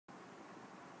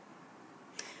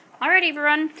Alright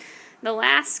everyone, the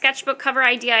last sketchbook cover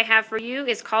idea I have for you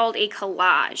is called a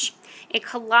collage. A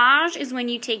collage is when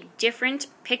you take different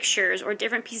pictures or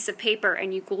different pieces of paper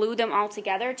and you glue them all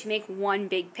together to make one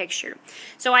big picture.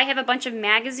 So I have a bunch of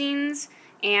magazines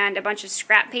and a bunch of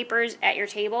scrap papers at your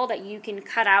table that you can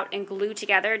cut out and glue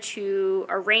together to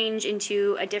arrange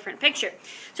into a different picture.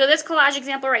 So this collage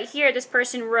example right here, this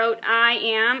person wrote I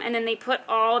am, and then they put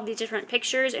all of these different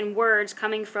pictures and words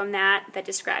coming from that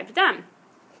described them.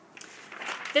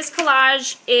 This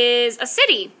collage is a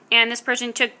city, and this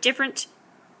person took different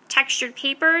textured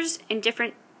papers and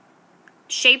different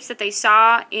shapes that they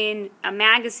saw in a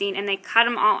magazine, and they cut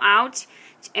them all out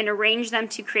and arranged them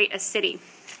to create a city.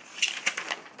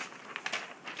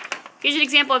 Here's an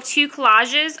example of two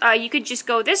collages. You could just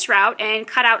go this route and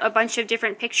cut out a bunch of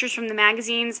different pictures from the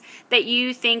magazines that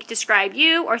you think describe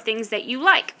you or things that you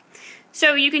like.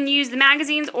 So you can use the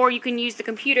magazines or you can use the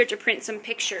computer to print some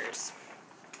pictures.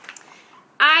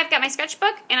 I've got my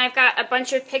sketchbook and I've got a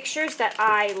bunch of pictures that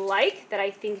I like, that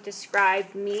I think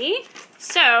describe me.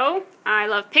 So I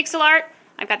love pixel art.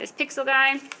 I've got this pixel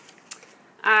guy.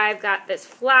 I've got this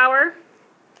flower.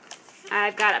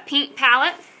 I've got a paint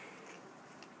palette.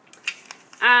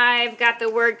 I've got the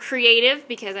word creative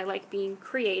because I like being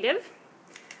creative.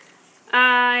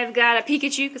 I've got a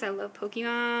Pikachu because I love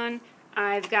Pokemon.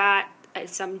 I've got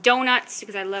some donuts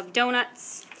because I love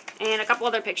donuts. And a couple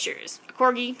other pictures. A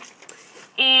corgi.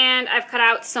 And I've cut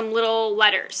out some little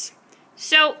letters.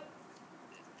 So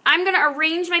I'm going to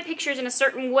arrange my pictures in a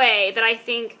certain way that I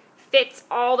think fits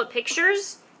all the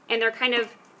pictures, and they're kind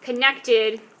of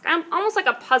connected, almost like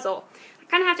a puzzle. I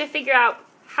kind of have to figure out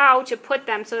how to put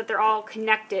them so that they're all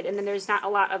connected, and then there's not a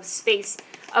lot of space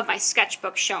of my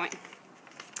sketchbook showing.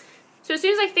 So as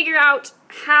soon as I figure out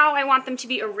how I want them to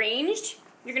be arranged,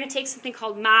 you're going to take something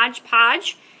called Mod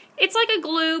Podge. It's like a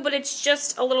glue, but it's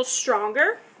just a little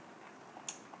stronger.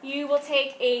 You will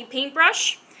take a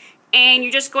paintbrush and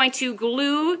you're just going to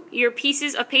glue your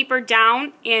pieces of paper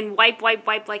down and wipe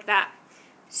like that.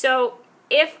 So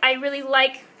if I really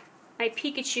like my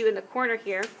Pikachu in the corner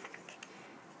here,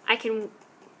 I can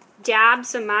dab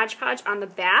some Mod Podge on the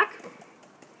back,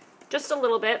 just a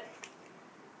little bit,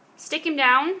 stick him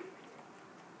down,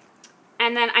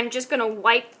 and then I'm just going to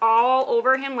wipe all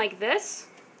over him like this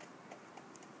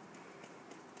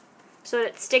so that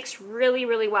it sticks really,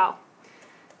 really well.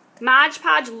 Mod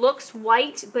Podge looks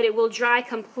white, but it will dry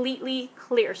completely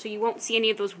clear, so you won't see any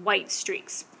of those white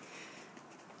streaks.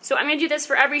 So I'm going to do this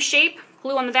for every shape,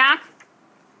 glue on the back,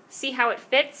 see how it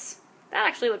fits. That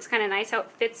actually looks kind of nice, how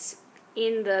it fits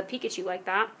in the Pikachu like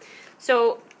that.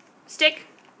 So stick,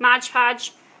 Mod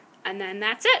Podge, and then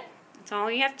that's it. That's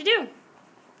all you have to do.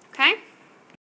 Okay?